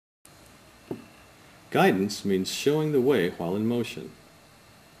Guidance means showing the way while in motion.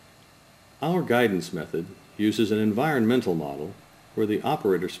 Our guidance method uses an environmental model where the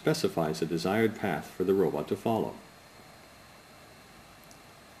operator specifies a desired path for the robot to follow.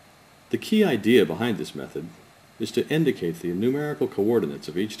 The key idea behind this method is to indicate the numerical coordinates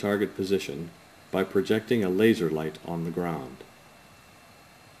of each target position by projecting a laser light on the ground.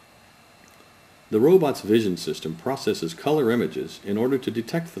 The robot's vision system processes color images in order to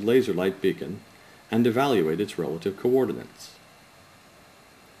detect the laser light beacon and evaluate its relative coordinates.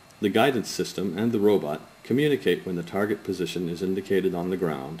 The guidance system and the robot communicate when the target position is indicated on the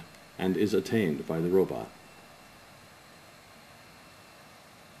ground and is attained by the robot.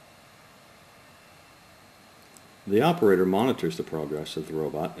 The operator monitors the progress of the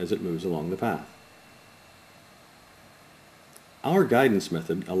robot as it moves along the path. Our guidance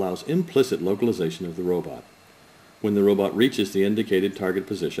method allows implicit localization of the robot. When the robot reaches the indicated target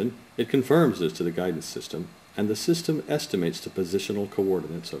position, it confirms this to the guidance system, and the system estimates the positional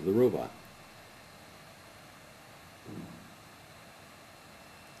coordinates of the robot.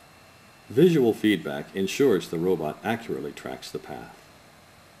 Visual feedback ensures the robot accurately tracks the path.